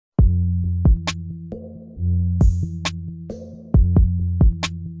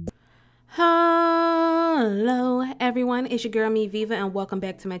Hello everyone, it's your girl xViva and welcome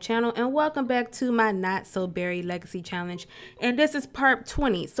back to my channel and welcome back to my Not So Berry Legacy Challenge. And this is part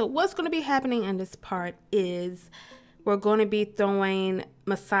 20. So what's going to be happening in this part is we're going to be throwing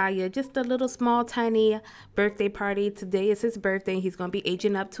Messiah just a little small tiny birthday party. Today is his birthday. He's going to be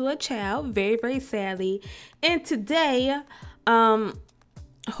aging up to a child, very sadly. And today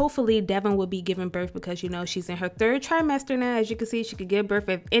hopefully Devin will be giving birth because, you know, she's in her third trimester now. As you can see, she could give birth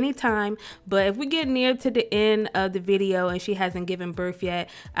at any time. But if we get near to the end of the video and she hasn't given birth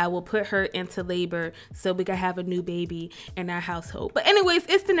yet, I will put her into labor so we can have a new baby in our household. But anyways,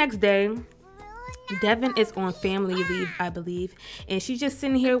 it's the next day. Devin is on family leave, I believe, and she's just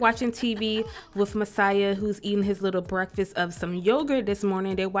sitting here watching TV with Messiah, who's eating his little breakfast of some yogurt this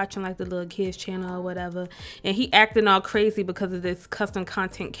morning. They're watching like the little kids channel or whatever, and he acting all crazy because of this custom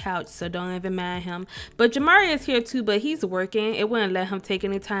content couch, so don't even mind him. But Jamari is here too, but he's working. It wouldn't let him take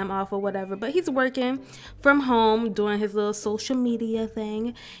any time off or whatever, but he's working from home doing his little social media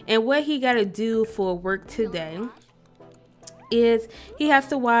thing. And what he got to do for work today is he has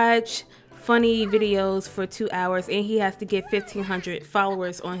to watch funny videos for 2 hours, and he has to get 1,500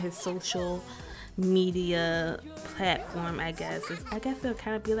 followers on his social media platform. I guess it'll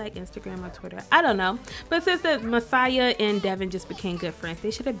kind of be like Instagram or Twitter. I don't know. But since that Messiah and Devin just became good friends,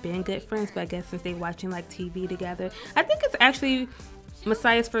 they should have been good friends. But I guess since they watching like TV together, I think it's actually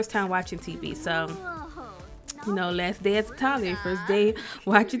Messiah's first time watching TV. So, you know, last day as a toddler, first day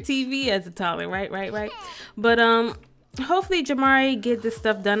watching TV as a toddler, right. But hopefully Jamari get this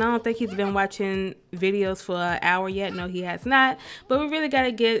stuff done. I don't think he's been watching videos for an hour yet. No, he has not. But we really got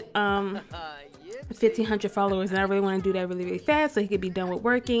to get 1,500 followers, and I really want to do that really fast so he could be done with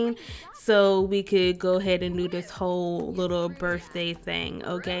working, so we could go ahead and do this whole little birthday thing,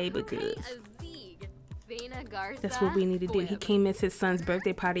 okay? Because that's what we need to do. He can't miss his son's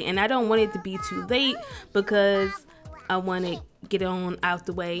birthday party, and I don't want it to be too late because I want to get on out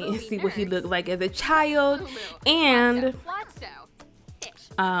the way and see what he looked like as a child, and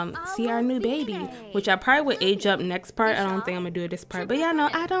see our new baby, which I probably would age up next part. I don't think I'm gonna do it this part, but yeah, no,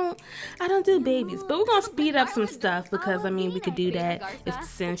 I don't do babies. But we're gonna speed up some stuff because I mean we could do that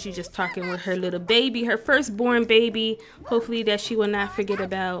since she's just talking with her little baby, her firstborn baby. Hopefully that she will not forget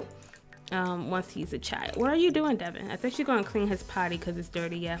about once he's a child. What are you doing, Devin? I think she's gonna clean his potty because it's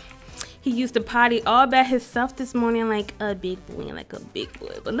dirty. Yeah, he used to potty all by himself this morning like a big boy,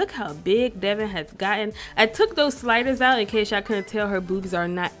 but look how big Devin has gotten. I took those sliders out in case y'all couldn't tell. Her boobs are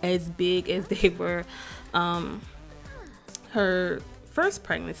not as big as they were her first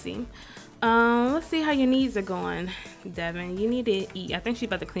pregnancy. Let's see how your knees are going, Devin. You need to eat. I think she's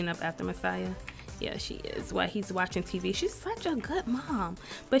about to clean up after Messiah. Yeah, she is. While he's watching TV. She's such a good mom.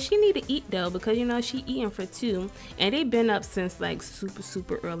 But she need to eat though, because you know she eating for 2, and they've been up since like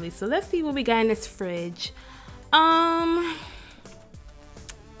super early. So let's see what we got in this fridge.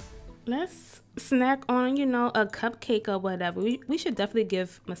 Let's snack on, you know, a cupcake or whatever. We should definitely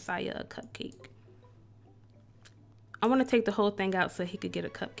give Messiah a cupcake. I want to take the whole thing out so he could get a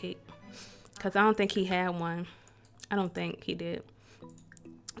cupcake, because I don't think he had one. I don't think he did.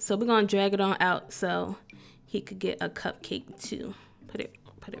 So we're gonna drag it on out so he could get a cupcake too. Put it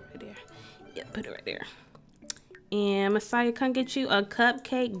right there. Yeah, put it right there. And Messiah, come get you a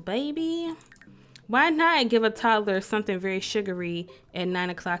cupcake, baby. Why not give a toddler something very sugary at 9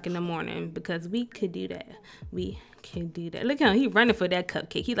 o'clock in the morning? Because we could do that. We can do that. Look at him, he running for that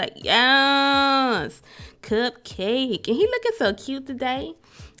cupcake. He like, yes, cupcake. And he looking so cute today.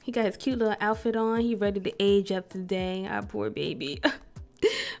 He got his cute little outfit on. He ready to age up today. Our poor baby.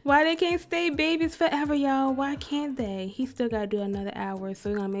 Why they can't stay babies forever, y'all? Why can't they? He still gotta do another hour,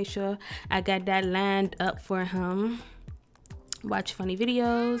 so we're gonna make sure I got that lined up for him. Watch funny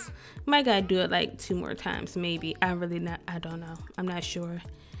videos. Might gotta do it like 2 more times, maybe. I don't know. I'm not sure.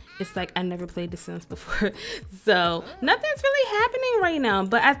 It's like I never played The Sims before, so nothing's really happening right now.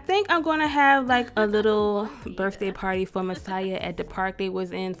 But I think I'm gonna have like a little birthday party for Messiah at the park they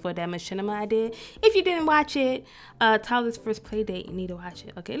was in for that machinima I did. If you didn't watch it, Tyler's first play date, you need to watch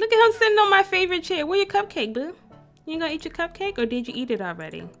it. Okay, look at him sitting on my favorite chair. Where your cupcake, boo? You ain't gonna eat your cupcake, or did you eat it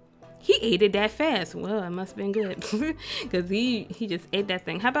already? He ate it that fast. Well, it must have been good because he just ate that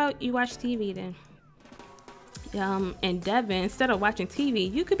thing. How about you watch TV then? And Devin, instead of watching TV,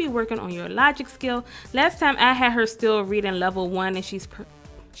 you could be working on your logic skill. Last time I had her still reading level 1, and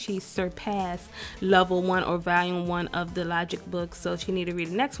she surpassed level 1 or volume 1 of the logic book, so she need to read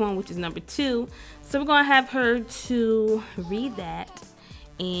the next one, which is number 2. So we're gonna have her to read that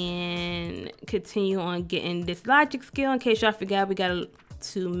and continue on getting this logic skill. In case y'all forgot, we gotta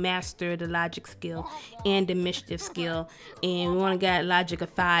to master the logic skill and the mischief skill, and we want to get logic of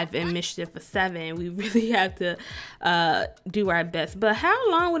 5 and mischief of 7. We really have to do our best. But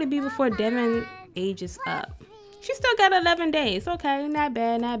how long would it be before Devin ages up? She still got 11 days. Okay, not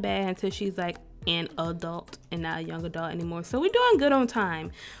bad, not bad, until she's like an adult and not a young adult anymore. So we're doing good on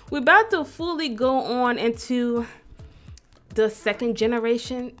time. We're about to fully go on into the 2nd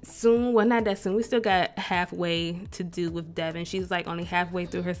generation soon. Well, not that soon. We still got halfway to do with Devin. She's like only halfway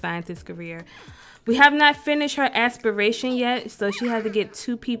through her scientist career. We have not finished her aspiration yet, so she had to get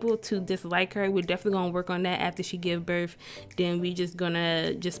 2 people to dislike her. We're definitely gonna work on that after she give birth. Then we just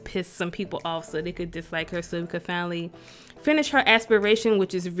gonna piss some people off so they could dislike her, so we could finally finish her aspiration,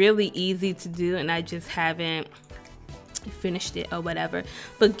 which is really easy to do, and I just haven't finished it or whatever.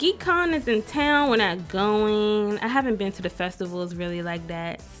 But GeekCon is in town. We're not going. I haven't been to the festivals really like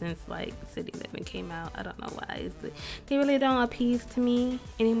that since like City Living came out. I don't know why. They really don't appease to me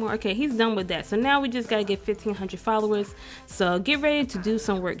anymore. Okay, he's done with that. So now we just gotta get 1,500 followers. So get ready to do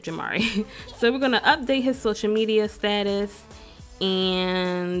some work, Jamari. So we're gonna update his social media status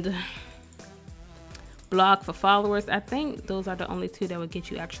and blog for followers. I think those are the only 2 that would get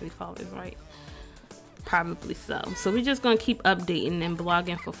you actually followers, right? Probably so. So we're just gonna keep updating and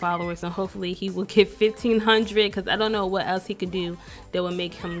blogging for followers, and hopefully he will get 1,500, because I don't know what else he could do that would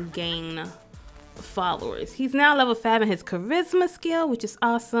make him gain followers. He's now level 5 in his charisma skill, which is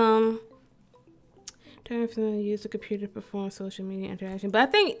awesome. Turn from use the computer to perform social media interaction. But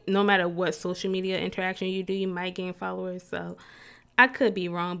I think no matter what social media interaction you do, you might gain followers. So I could be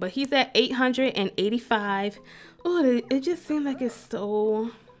wrong, but he's at 885. Oh, it just seems like it's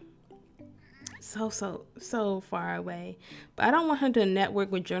so far away. But I don't want him to network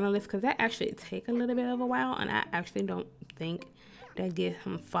with journalists, because that actually take a little bit of a while, and I actually don't think that get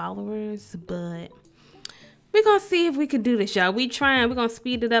him followers. But we're gonna see if we could do this, y'all. We're gonna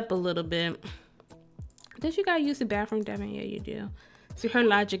speed it up a little bit. Did you guys use the bathroom, Devin? Yeah, you do. So her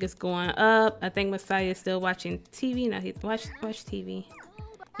logic is going up. I think Messiah is still watching TV. No, he's watch TV.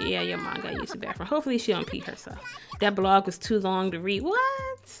 Yeah, your mom got used to the bathroom. Hopefully she don't pee herself. That blog was too long to read.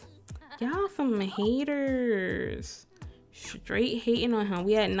 What? Y'all some haters. Straight hating on him.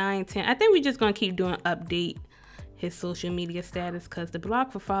 We at 910. I think we're just gonna keep doing update his social media status, because the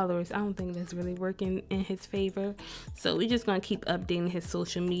blog for followers, I don't think that's really working in his favor. So we're just gonna keep updating his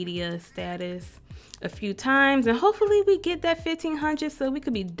social media status a few times, and hopefully we get that 1,500 so we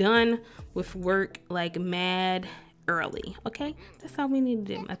could be done with work like mad early. Okay, that's all we need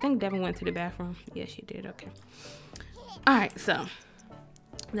to do. I think Devin went to the bathroom. Yes, she did. Okay. All right, so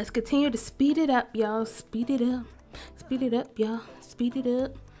let's continue to speed it up, y'all. Speed it up. Speed it up, y'all. Speed it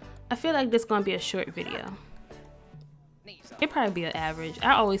up. I feel like this is gonna be a short video. It'd probably be an average.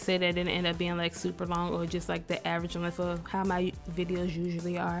 I always say that it didn't end up being like super long, or just like the average length of how my videos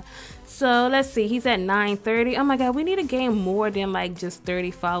usually are. So let's see, he's at 930. Oh my god, we need to gain more than like just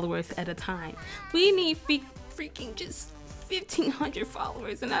 30 followers at a time. We need freaking just 1,500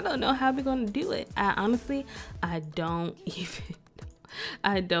 followers, and I don't know how we're gonna do it. I honestly don't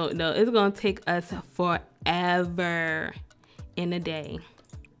know. It's gonna take us forever in a day.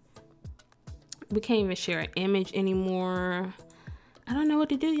 We can't even share an image anymore. I don't know what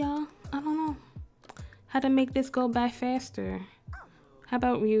to do, y'all. I don't know how to make this go by faster. How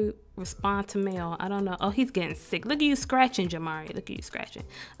about we respond to mail? I don't know. Oh, he's getting sick. Look at you scratching, Jamari. Look at you scratching.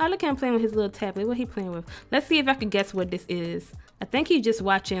 Oh, look at him playing with his little tablet. What he playing with? Let's see if I can guess what this is. I think he's just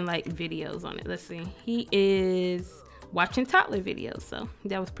watching like videos on it. Let's see. He is watching toddler videos, so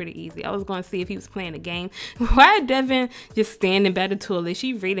that was pretty easy. I was going to see if he was playing a game. Why Devin just standing by the toilet?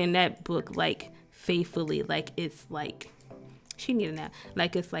 She reading that book like faithfully, like it's like she need a nap,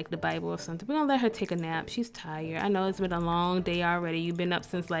 like it's like the Bible or something. We're gonna let her take a nap. She's tired. I know it's been a long day already. You've been up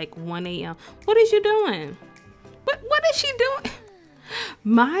since like 1 a.m. What is you doing? What is she doing?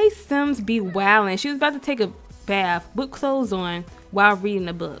 My Sims be wilding. She was about to take a bath, put clothes on while reading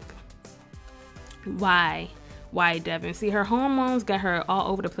a book. Why, Devin? See, her hormones got her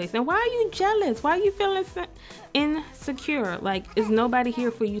all over the place. And why are you jealous? Why are you feeling insecure? Like, is nobody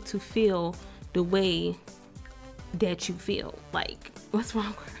here for you to feel the way that you feel? Like, what's wrong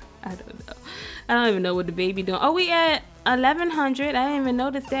with her? I don't know. I don't even know what the baby doing. Oh, we at 1,100. I didn't even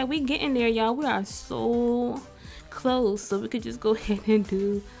notice that. We getting there, y'all. We are so close. So we could just go ahead and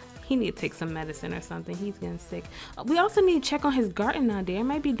do. He need to take some medicine or something. He's getting sick. We also need to check on his garden out there.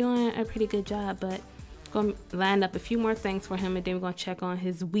 Might be doing a pretty good job, but gonna line up a few more things for him, and then we're gonna check on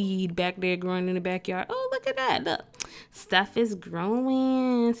his weed back there growing in the backyard. Oh, look at that. Look, stuff is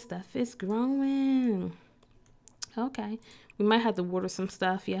growing. Stuff is growing. Okay, we might have to water some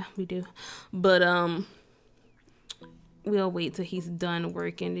stuff. Yeah, we do. But we'll wait till he's done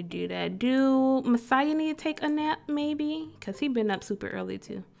working to do that. Do Messiah need to take a nap maybe? Because he been up super early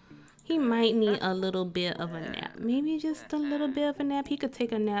too. He might need a little bit of a nap. Maybe just a little bit of a nap. He could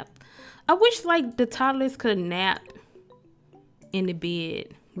take a nap. I wish like the toddlers could nap in the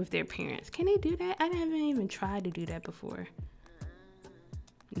bed with their parents. Can they do that? I haven't even tried to do that before.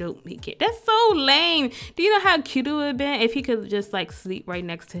 Nope, he can't. That's so lame. Do you know how cute it would have been if he could just like sleep right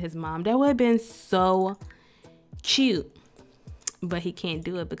next to his mom? That would have been so cute. But he can't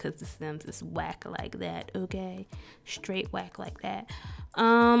do it because the Sims is whack like that, okay? Straight whack like that.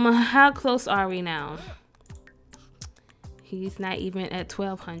 How close are we now? He's not even at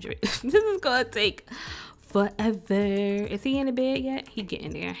 1200. This is gonna take forever. Is he in the bed yet? He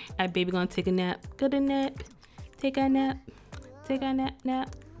getting there. Alright, baby gonna take a nap. Go to nap. Take a nap. Take a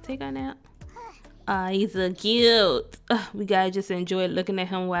nap. Take a nap. Ah, he's so cute. We gotta just enjoy looking at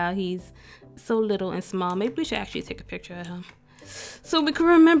him while he's so little and small. Maybe we should actually take a picture of him so we can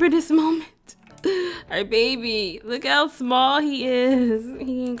remember this moment. Our baby, look how small he is.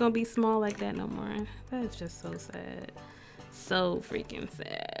 He ain't gonna be small like that no more. That's just so sad. So freaking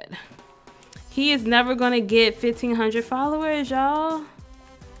sad. He is never gonna get 1,500 followers, y'all.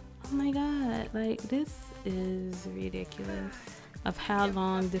 Oh my god, like this is ridiculous of how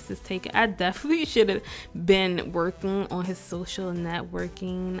long this is taking. I definitely should have been working on his social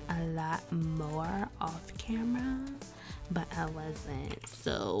networking a lot more off camera, but I wasn't.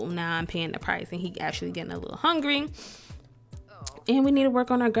 So now I'm paying the price and he actually getting a little hungry. And we need to work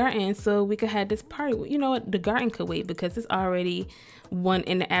on our garden so we could have this party. You know what? The garden could wait because it's already 1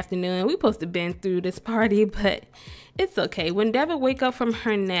 in the afternoon. We supposed to been through this party, but it's okay. When Devin wake up from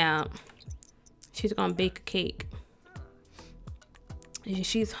her nap, she's gonna bake a cake. And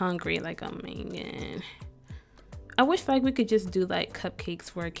she's hungry like a man. I wish like we could just do like cupcakes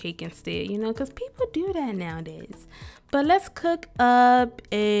for a cake instead, you know, because people do that nowadays. But let's cook up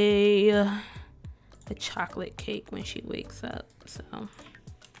a chocolate cake when she wakes up. So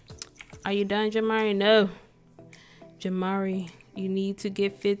are you done, Jamari? No, Jamari, you need to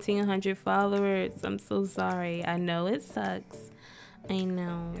get 1,500 followers. I'm so sorry. I know it sucks. I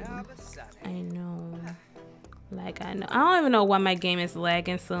know. Like I don't even know why my game is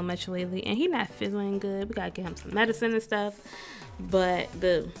lagging so much lately, and he not feeling good. We gotta get him some medicine and stuff. But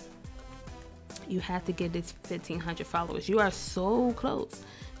you have to get this 1,500 followers. You are so close.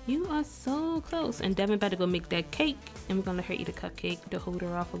 You are so close. And Devin better go make that cake, and we're gonna let her eat a cupcake to hold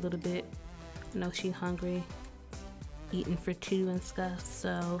her off a little bit. I know she's hungry, eating for 2 and stuff.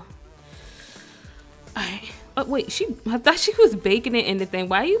 So, alright. Oh wait, I thought she was baking it in the thing.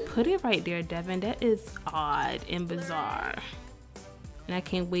 Why you put it right there, Devin? That is odd and bizarre. And I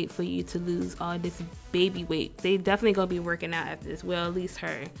can't wait for you to lose all this baby weight. They definitely gonna be working out after this. Well, at least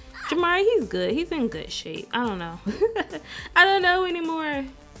her. Jamari, he's good. He's in good shape. I don't know. I don't know anymore.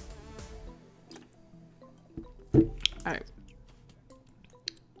 Alright.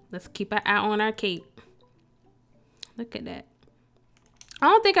 Let's keep an eye on our cake. Look at that. I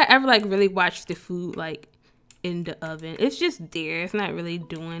don't think I ever like really watched the food like in the oven. It's just there. It's not really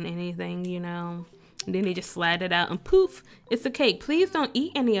doing anything, you know. And then they just slide it out and poof, it's a cake. Please don't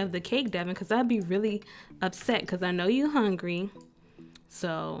eat any of the cake, Devin, because I'd be really upset because I know you're hungry.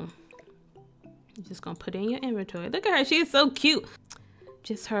 So you're just gonna put it in your inventory. Look at her, she is so cute.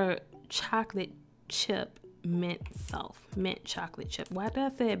 Just her chocolate chip mint chocolate chip. Why did I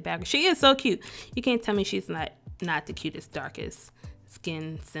say it backwards? She is so cute. You can't tell me she's not the cutest, darkest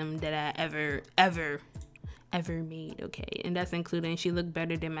skin sim that I ever made, okay? And that's including she looked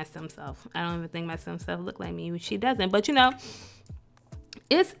better than my sim self. I don't even think my sim self look like me. She doesn't, but you know,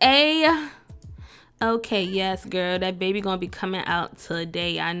 it's a okay. Yes, girl, that baby gonna be coming out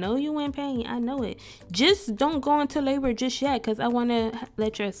today. I know you in pain. I know it. Just don't go into labor just yet, because I want to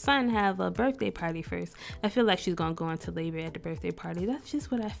let your son have a birthday party first. I feel like she's gonna go into labor at the birthday party. That's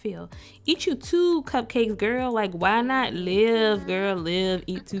just what I feel. Eat you 2 cupcakes, girl. Like, why not live, girl? Live.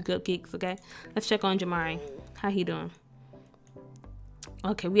 Eat 2 cupcakes, okay? Let's check on Jamari. How he doing?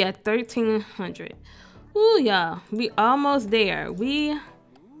 Okay, we at 1,300. Ooh, y'all, we almost there. We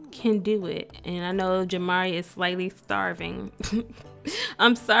can do it. And I know Jamari is slightly starving.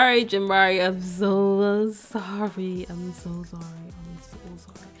 I'm sorry, Jamari. I'm so sorry. I'm so sorry.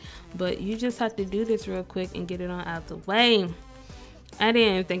 But you just have to do this real quick and get it on out the way. I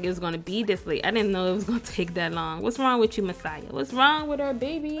didn't think it was going to be this late. I didn't know it was going to take that long. What's wrong with you, Messiah? What's wrong with our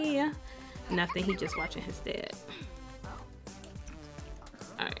baby? Nothing. He just watching his dad.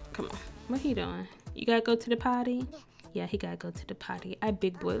 Alright, come on. What he doing? You gotta go to the potty? Yeah, he gotta go to the potty. I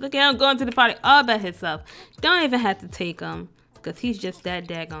big boy. Look at him going to the potty all by himself. Don't even have to take him, because he's just that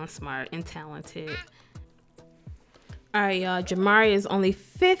daggone smart and talented. All right, y'all. Jamari is only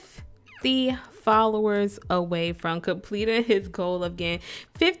 50 followers away from completing his goal of getting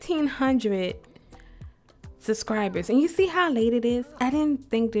 1,500 subscribers. And you see how late it is? I didn't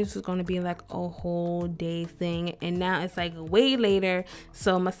think this was going to be like a whole day thing. And now it's like way later.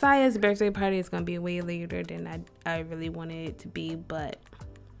 So Messiah's birthday party is going to be way later than I really wanted it to be. But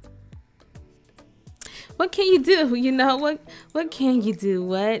what can you do? You know, what can you do?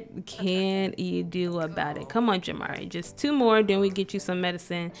 What can you do about it? Come on, Jamari. Just 2 more, then we get you some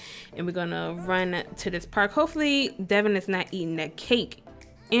medicine. And we're going to run to this park. Hopefully, Devin is not eating that cake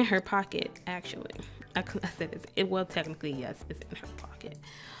in her pocket, actually. I said it. Well, technically, yes, it's in her pocket.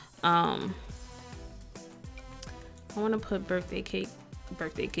 I want to put birthday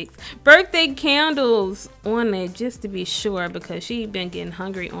candles on it just to be sure, because she been getting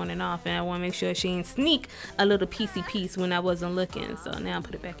hungry on and off, and I want to make sure she didn't sneak a little piece when I wasn't looking. So now I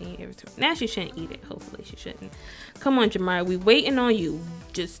put it back in your inventory. Now she shouldn't eat it. Hopefully she shouldn't. Come on, Jamari, we waiting on you.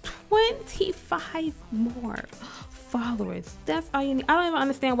 Just 25 more followers. That's all you need. I don't even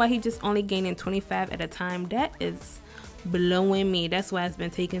understand why he just only gaining 25 at a time. That is blowing me. That's why it's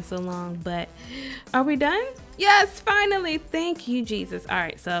been taking so long. But are we done? Yes, finally. Thank you, Jesus. All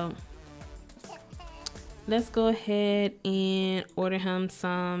right, so let's go ahead and order him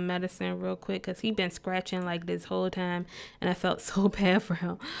some medicine real quick, because he's been scratching like this whole time and I felt so bad for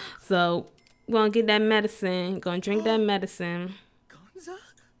him. So we're gonna get that medicine, gonna drink that medicine.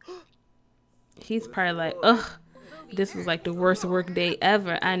 He's probably like, ugh, this was like the worst work day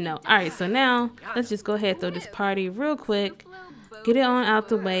ever. I know. All right, so now let's just go ahead and throw this party real quick. Get it on out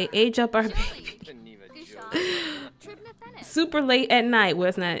the way. Age up our baby. Super late at night. Well,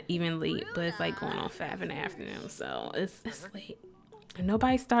 it's not even late, but it's like going on 5 in the afternoon. So it's late. And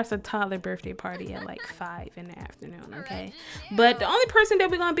nobody starts a toddler birthday party at like 5 in the afternoon, okay? But the only person that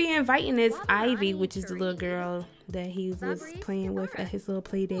we're going to be inviting is Ivy, which is the little girl that he was playing with at his little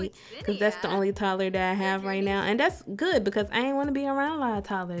play date. Because that's the only toddler that I have right now. And that's good, because I ain't want to be around a lot of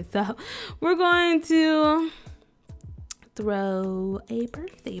toddlers. So we're going to throw a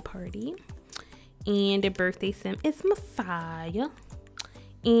birthday party. And the birthday sim is Messiah.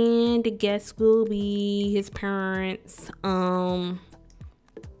 And the guests will be his parents. Who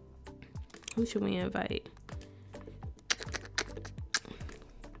should we invite?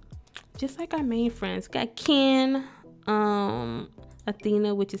 Just like our main friends. Got Ken,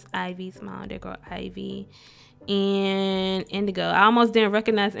 Athena, which is Ivy's mom. There go Ivy. And Indigo. I almost didn't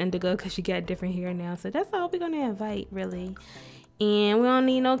recognize Indigo because she got different hair now. So that's all we're going to invite, really. And we don't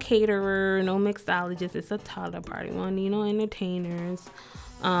need no caterer, no mixologist. It's a toddler party. We don't need no entertainers.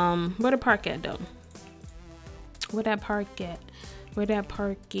 Where the park at, though? Where that park at? Where that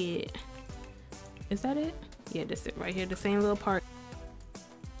park at? Is that it? Yeah, that's it right here. The same little park.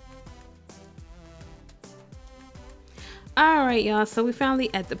 All right, y'all. So we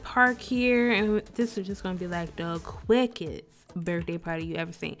finally at the park here. And this is just going to be like the quickest birthday party you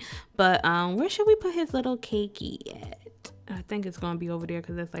ever seen. But where should we put his little cakey at? I think it's gonna be over there,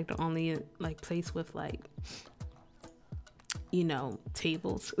 because that's like the only like place with like, you know,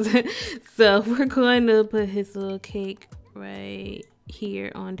 tables. So we're going to put his little cake right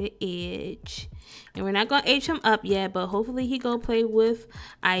here on the edge, and we're not gonna age him up yet, but hopefully he go play with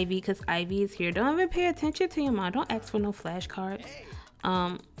Ivy, because Ivy is here. Don't even pay attention to your mom. Don't ask for no flashcards.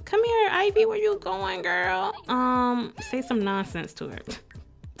 Come here, Ivy. Where you going, girl? Say some nonsense to her.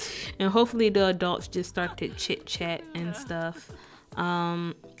 And hopefully the adults just start to chit chat and stuff.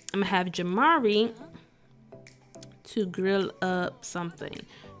 I'm gonna have Jamari to grill up something.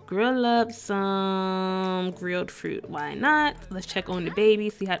 Grill up some grilled fruit. Why not? Let's check on the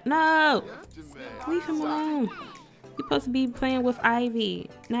baby. See how. No! Leave him alone. You're supposed to be playing with Ivy,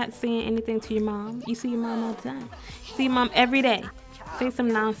 not saying anything to your mom. You see your mom all the time. You see your mom every day. Say some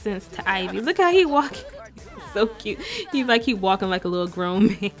nonsense to Ivy. Look how he walking. So cute. He's like he walking like a little grown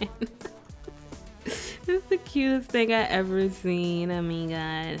man. It's the cutest thing I ever seen. I mean,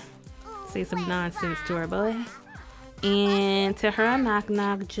 God. Say some nonsense to her, boy. And to her a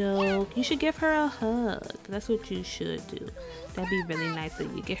knock joke. You should give her a hug. That's what you should do. That'd be really nice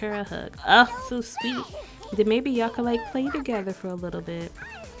of you. Give her a hug. Oh, so sweet. Then maybe y'all could like play together for a little bit.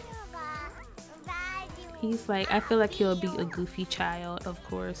 He's like, I feel like he'll be a goofy child, of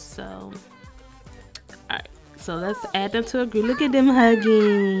course. So, alright. So let's add them to a group. Look at them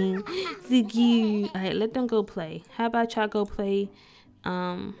hugging. So cute. Alright, let them go play. How about y'all go play?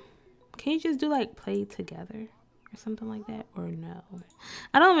 Can you just do like play together or something like that? Or no?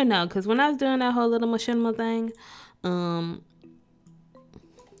 I don't even know, because when I was doing that whole little machinima thing,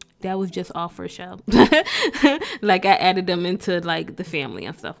 that was just all for show. Like I added them into like the family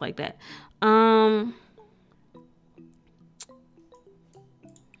and stuff like that.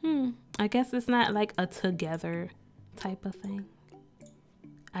 I guess it's not like a together type of thing.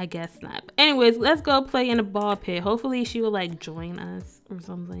 I guess not. But anyways, let's go play in the ball pit. Hopefully she will like join us or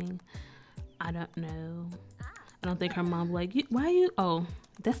something. I don't know. I don't think her mom like, why you? Oh,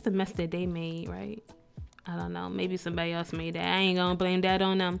 that's the mess that they made, right? I don't know. Maybe somebody else made that. I ain't gonna blame that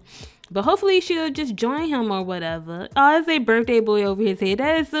on them. But hopefully she'll just join him or whatever. Oh, it's a birthday boy over his head.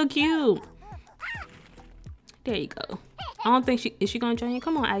 That is so cute. There you go. I don't think is she gonna join you?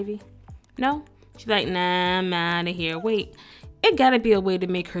 Come on, Ivy. No? She's like, nah, I'm out of here. Wait, it gotta be a way to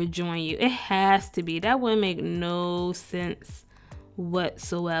make her join you. It has to be. That wouldn't make no sense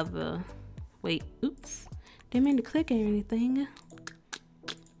whatsoever. Wait, oops. Didn't mean to click or anything.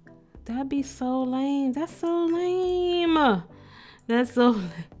 That'd be so lame. That's so lame. That's so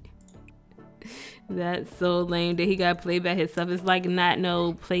lame. That's so lame that he got played by himself. It's like not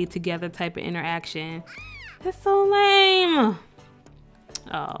no play together type of interaction. That's so lame.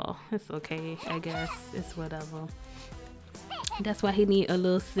 Oh, it's okay, I guess. It's whatever. That's why he need a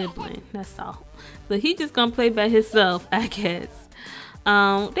little sibling. That's all. So he just gonna play by himself, I guess.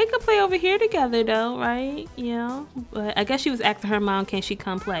 They could play over here together though, right? Yeah. But I guess she was asking her mom, can she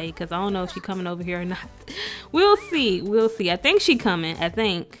come play? Because I don't know if she coming over here or not. We'll see. We'll see. I think she coming. I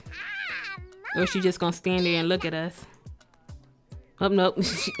think. Or she just gonna stand there and look at us. Oh, nope.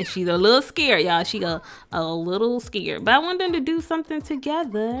 She's a little scared, y'all. She a little scared. But I want them to do something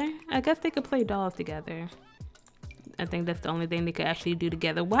together. I guess they could play dolls together. I think that's the only thing they could actually do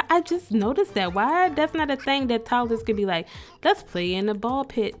together. Why? I just noticed that. Why? That's not a thing that toddlers could be like, let's play in the ball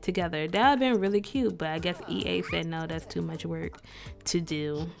pit together. That would have been really cute. But I guess EA said, no, that's too much work to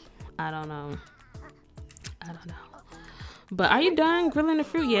do. I don't know. I don't know. But are you done grilling the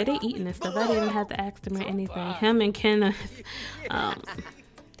fruit? Yeah, they eating and stuff. I didn't have to ask them or anything. Him and Kenneth, they're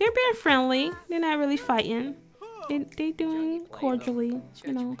being friendly. They're not really fighting. They doing cordially,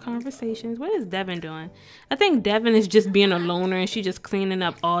 you know, conversations. What is Devin doing? I think Devin is just being a loner and she just cleaning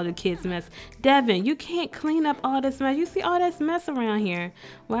up all the kids' mess. Devin, you can't clean up all this mess. You see all this mess around here.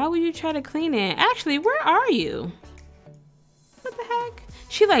 Why would you try to clean it? Actually, where are you? What the heck?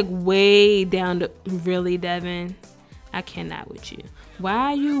 She like way down the... Really, Devin? I cannot with you. Why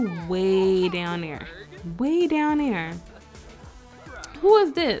are you way down there? Way down there. Who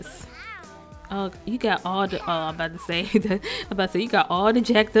is this? Oh, you got all the, oh, I'm about to say, you got all the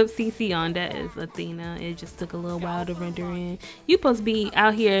jacked up CC on. That is Athena. It just took a little while to render in. You supposed to be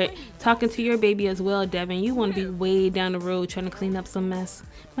out here talking to your baby as well, Devin. You want to be way down the road trying to clean up some mess.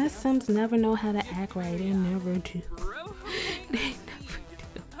 My Sims never know how to act right. They never do. They never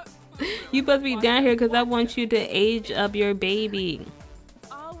do. You supposed to be down here because I want you to age up your baby.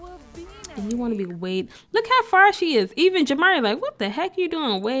 And you want to be way... Look how far she is. Even Jamari like, what the heck you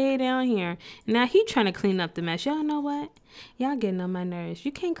doing way down here? Now he trying to clean up the mess. Y'all know what? Y'all getting on my nerves.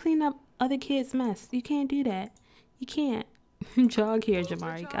 You can't clean up other kids' mess. You can't do that. You can't. Jog here,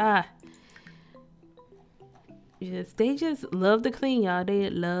 Jamari. God. Yes, they just love to clean, y'all. They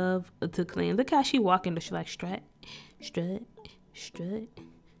love to clean. Look how she walking. She like strut, strut, strut.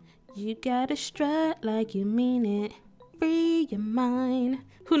 You gotta strut like you mean it. Free your mind.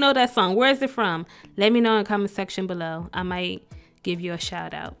 Who know that song? Where is it from? Let me know in the comment section below. I might give you a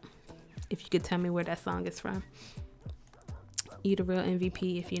shout out if you could tell me where that song is from. You the real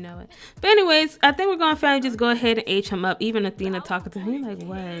MVP if you know it. But anyways, I think we're gonna finally just go ahead and age him up. Even Athena talking to him like,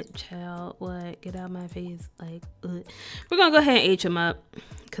 what, child? What? Get out my face. Like, ugh. We're gonna go ahead and age him up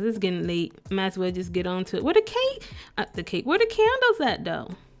because it's getting late. Might as well just get on to it. Where the cake? Where the candles at though?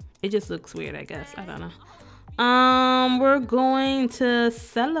 It just looks weird, I guess. I don't know. We're going to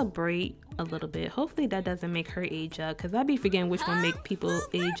celebrate a little bit. Hopefully that doesn't make her age up, because I be forgetting which one make people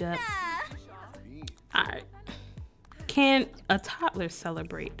age up. Alright. Can a toddler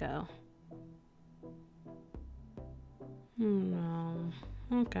celebrate though? No.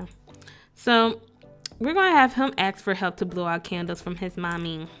 Okay. So we're gonna have him ask for help to blow out candles from his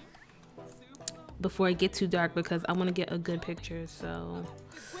mommy before it gets too dark, because I want to get a good picture. So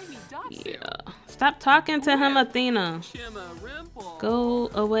yeah, stop talking to him, Athena.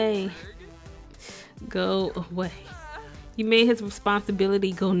 Go away. Go away. You made his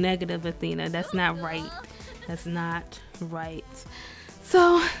responsibility go negative, Athena. That's not right. That's not right.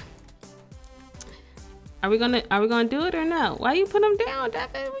 So are we gonna do it or no? Why you put him down,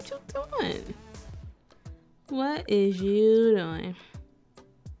 Devin? What you doing? What is you doing?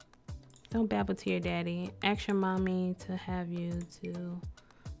 Don't babble to your daddy. Ask your mommy to have you to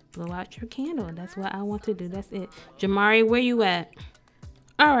blow out your candle. That's what I want to do. That's it. Jamari, where you at?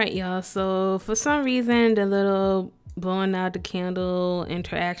 All right, y'all. So for some reason, the little blowing out the candle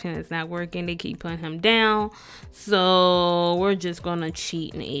interaction is not working. They keep putting him down, so we're just gonna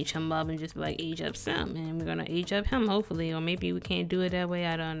cheat and age him up and just be like, age up Sam, and we're gonna age up him, hopefully. Or maybe we can't do it that way,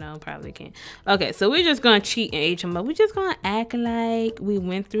 I don't know, probably can't. Okay, so we're just gonna cheat and age him up. We're just gonna act like we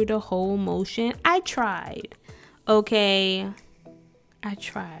went through the whole motion. I tried, okay, I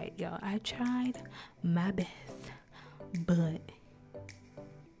tried, y'all. I tried my best, but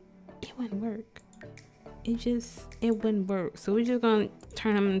it wouldn't work. It wouldn't work. So we're just gonna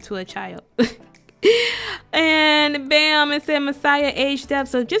turn him into a child. And bam, it said Messiah aged up.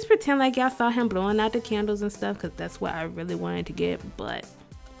 So just pretend like y'all saw him blowing out the candles and stuff, because that's what I really wanted to get, but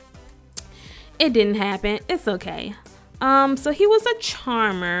it didn't happen. It's okay. So he was a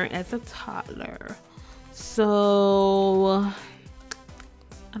charmer as a toddler. So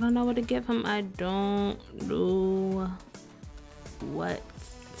I don't know what to give him. I don't know what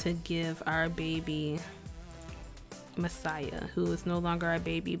to give our baby Messiah, who is no longer our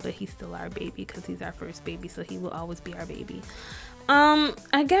baby, but he's still our baby because he's our first baby, so he will always be our baby.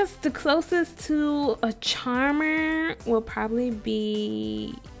 I guess the closest to a charmer will probably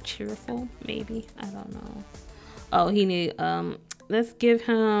be cheerful, maybe. I don't know. Oh, he need let's give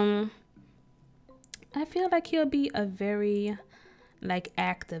him, I feel like he'll be a very like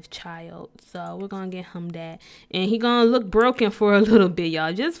active child, so we're gonna get him that, and he gonna look broken for a little bit,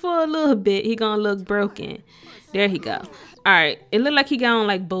 y'all. Just for a little bit he gonna look broken. There he go. All right, it looked like he got on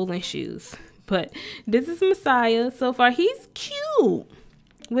like bowling shoes, but this is Messiah. So far he's cute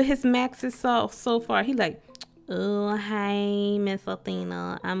with his maxes. So far he like, oh hi Miss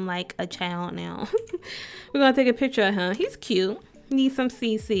Athena, I'm like a child now. We're gonna take a picture of him. He's cute, need some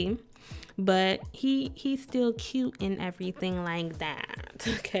CC, but he's still cute and everything like that.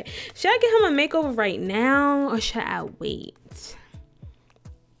 Okay, should I get him a makeover right now, or should I wait?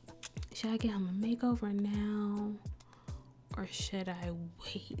 Should I get him a makeover now, or should I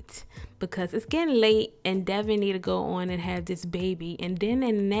wait? Because it's getting late and Devin need to go on and have this baby, and then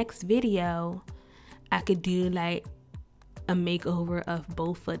in the next video I could do like a makeover of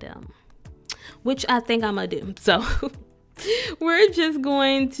both of them, which I think I'm gonna do. So we're just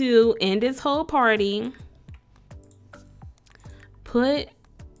going to end this whole party, put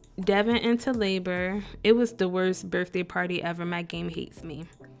Devin into labor. It was the worst birthday party ever. My game hates me.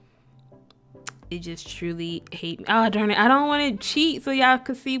 It just truly hate me. Oh darn it, I don't want to cheat so y'all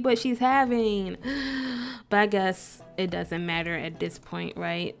could see what she's having, but I guess it doesn't matter at this point,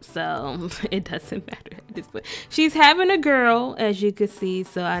 right? So it doesn't matter at this point. She's having a girl, as you can see,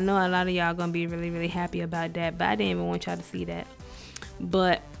 so I know a lot of y'all gonna be really happy about that, but I didn't even want y'all to see that.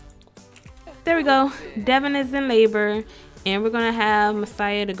 But there we go, Devin is in labor, and we're gonna have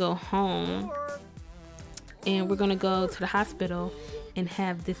Messiah to go home, and we're gonna go to the hospital and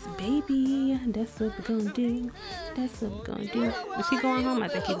have this baby. That's what we're gonna do. That's what we're gonna do. Is he going home? I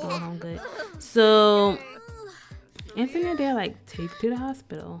think he's going home good. So isn't it there like take to the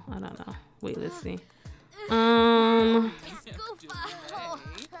hospital? I don't know. Wait, let's see.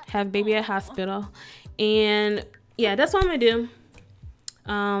 Have baby at hospital. And yeah, that's what I'm gonna do.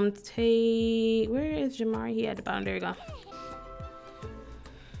 Take, where is Jamari? He at the bottom. There you go.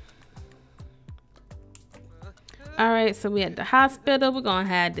 All right, so we at the hospital. We're gonna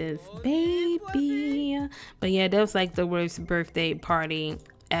have this baby. But yeah, that was like the worst birthday party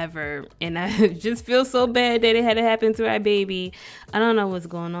ever, and I just feel so bad that it had to happen to our baby. I don't know what's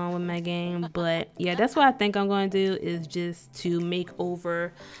going on with my game, but yeah, that's what I think I'm going to do, is just to make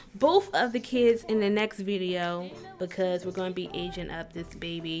over both of the kids in the next video, because we're going to be aging up this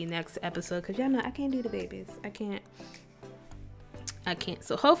baby next episode, because y'all know I can't do the babies. I can't.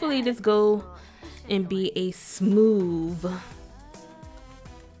 So hopefully this go and be a smooth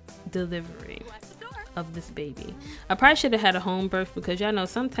delivery of this baby. I probably should have had a home birth, because y'all know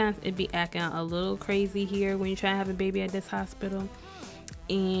sometimes it be acting a little crazy here when you try to have a baby at this hospital,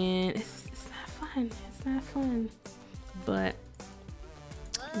 and it's not fun. It's not fun. But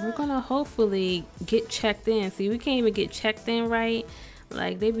we're gonna hopefully get checked in. See, we can't even get checked in right.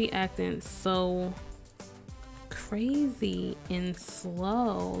 Like, they be acting so crazy and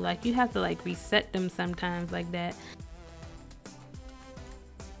slow. Like, you have to like reset them sometimes like that.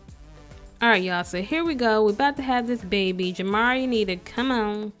 All right, y'all, so here we go. We're about to have this baby. Jamari need to come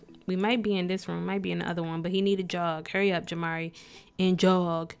on. We might be in this room, might be in the other one, but he need to jog. Hurry up, Jamari, and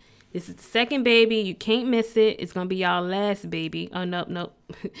jog. This is the second baby. You can't miss it. It's gonna be y'all last baby. Oh, nope.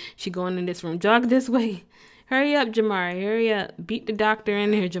 She going in this room. Jog this way. Hurry up, Jamari. Hurry up. Beat the doctor in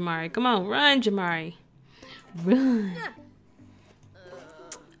there, Jamari. Come on, run, Jamari. Run.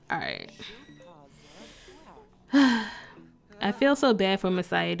 All right. I I feel so bad for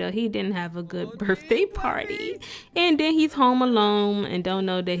Messiah though. He didn't have a good birthday party. And then he's home alone and don't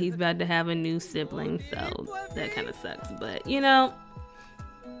know that he's about to have a new sibling. So that kind of sucks. But you know,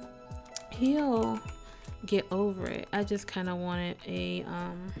 he'll get over it. I just kind of wanted a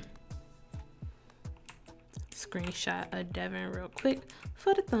screenshot of Devin real quick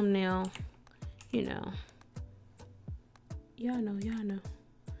for the thumbnail. You know. Y'all know, y'all know.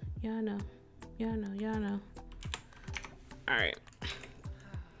 Y'all know. Y'all know, y'all know. Alright.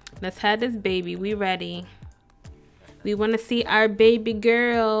 Let's have this baby. We ready. We want to see our baby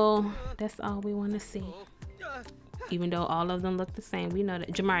girl. That's all we want to see. Even though all of them look the same. We know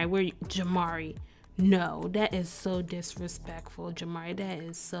that. Jamari, where you? Jamari. No, that is so disrespectful, Jamari. That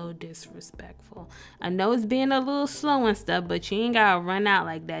is so disrespectful. I know it's being a little slow and stuff, but you ain't gotta run out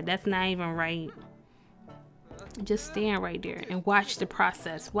like that. That's not even right. Just stand right there and watch the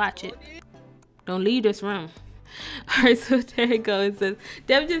process. Watch it. Don't leave this room. Alright, so there it goes. It says,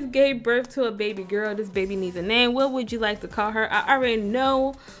 Dev just gave birth to a baby girl. This baby needs a name. What would you like to call her? I already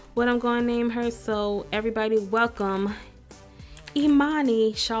know what I'm going to name her. So everybody welcome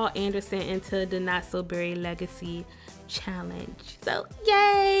Imani Shaw Anderson into the Not So Berry Legacy Challenge. So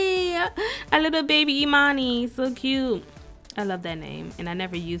yay! A little baby Imani. So cute. I love that name, and I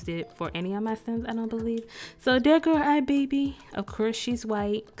never used it for any of my Sims, I don't believe. So there go our baby. Of course she's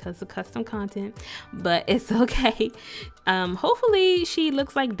white because of custom content, but it's okay. Hopefully she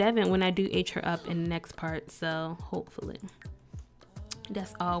looks like Devin when I do age her up in the next part. So hopefully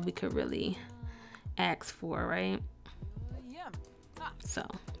that's all we could really ask for, right? So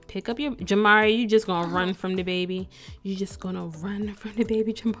pick up your Jamari. You just gonna run from the baby. You just gonna run from the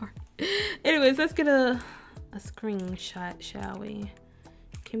baby, Jamari. Anyways, let's get a screenshot, shall we?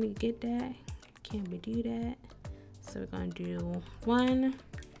 Can we get that? Can we do that? So we're gonna do 1,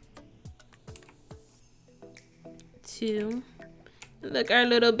 2. Look, our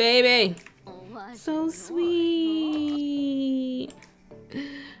little baby. So sweet.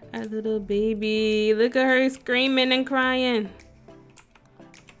 Our little baby. Look at her screaming and crying.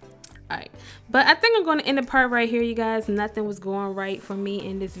 Alright, but I think I'm going to end the part right here, you guys. Nothing was going right for me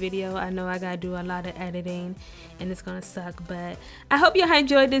in this video. I know I got to do a lot of editing and it's going to suck, but I hope you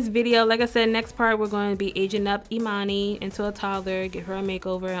enjoyed this video. Like I said, next part we're going to be aging up Imani into a toddler, give her a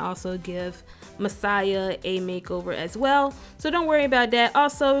makeover, and also give Messiah a makeover as well. So don't worry about that.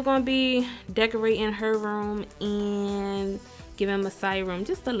 Also, we're going to be decorating her room and giving Messiah room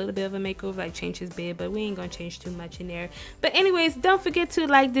just a little bit of a makeover, like change his bed, but we ain't gonna change too much in there. But anyways, don't forget to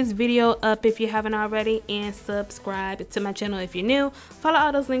like this video up if you haven't already, and subscribe to my channel if you're new. Follow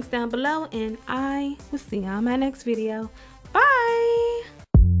all those links down below, and I will see you on my next video.